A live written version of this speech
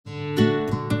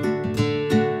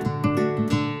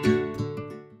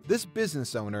This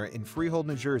business owner in Freehold,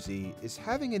 New Jersey is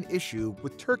having an issue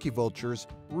with turkey vultures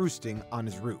roosting on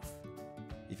his roof.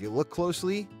 If you look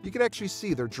closely, you can actually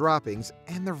see their droppings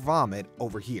and their vomit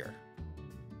over here.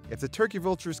 If the turkey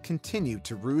vultures continue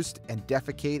to roost and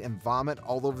defecate and vomit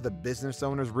all over the business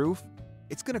owner's roof,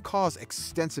 it's going to cause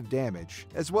extensive damage,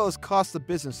 as well as cost the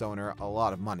business owner a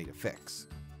lot of money to fix.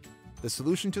 The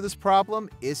solution to this problem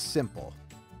is simple.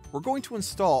 We're going to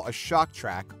install a shock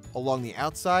track along the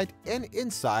outside and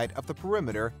inside of the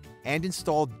perimeter and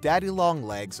install daddy long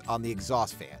legs on the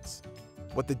exhaust fans.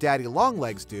 What the daddy long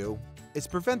legs do is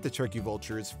prevent the turkey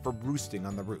vultures from roosting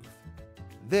on the roof.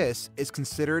 This is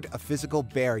considered a physical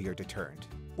barrier deterrent,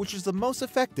 which is the most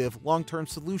effective long-term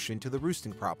solution to the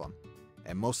roosting problem.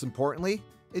 And most importantly,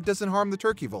 it doesn't harm the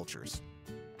turkey vultures.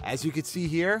 As you can see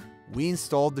here, we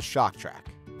installed the shock track.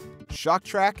 Shock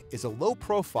track is a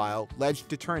low-profile ledge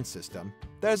deterrent system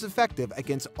that is effective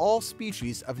against all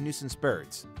species of nuisance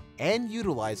birds and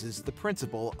utilizes the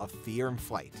principle of fear and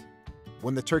flight.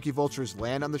 When the turkey vultures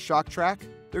land on the shock track,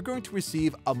 they're going to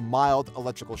receive a mild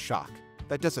electrical shock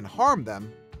that doesn't harm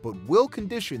them, but will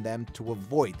condition them to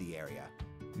avoid the area.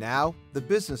 Now, the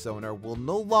business owner will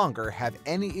no longer have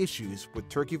any issues with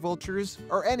turkey vultures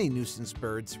or any nuisance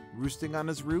birds roosting on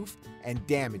his roof and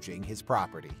damaging his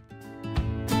property.